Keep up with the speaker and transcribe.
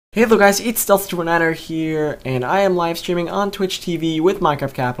Hello guys, it's Stealth219 here, and I am live streaming on Twitch TV with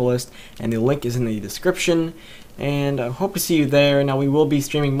Minecraft Capitalist, and the link is in the description, and I hope to see you there. Now we will be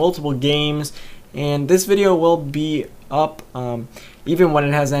streaming multiple games, and this video will be up even when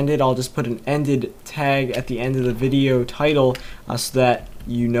it has ended. I'll just put an ended tag at the end of the video title so that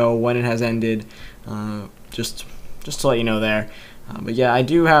you know when it has ended, just to let you know there. But yeah, I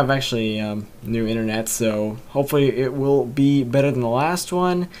do have actually new internet, so hopefully it will be better than the last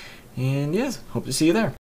one. And yes, hope to see you there.